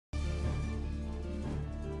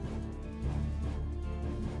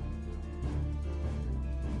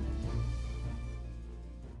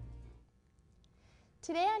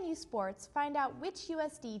Today on U Sports, find out which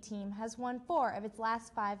USD team has won 4 of its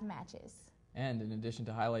last 5 matches. And in addition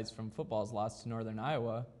to highlights from football's loss to Northern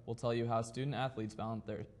Iowa, we'll tell you how student-athletes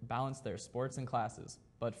balance their sports and classes.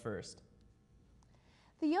 But first,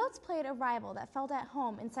 the Yotes played a rival that felt at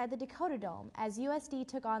home inside the Dakota Dome as USD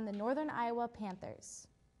took on the Northern Iowa Panthers.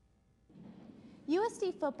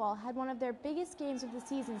 USD football had one of their biggest games of the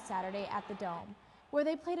season Saturday at the Dome, where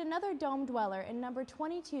they played another Dome dweller in number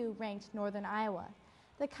 22 ranked Northern Iowa.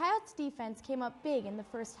 The Coyotes defense came up big in the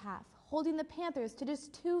first half, holding the Panthers to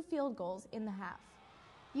just 2 field goals in the half.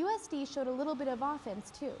 USD showed a little bit of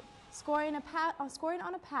offense too, scoring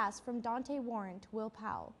on a pass from Dante Warren to Will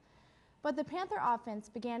Powell. But the Panther offense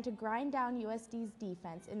began to grind down USD's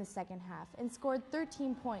defense in the second half and scored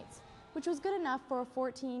 13 points, which was good enough for a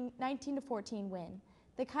 19-14 win.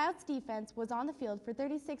 The Coyotes defense was on the field for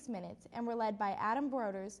 36 minutes and were led by Adam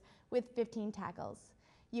Broders with 15 tackles.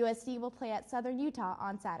 USD will play at Southern Utah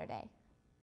on Saturday.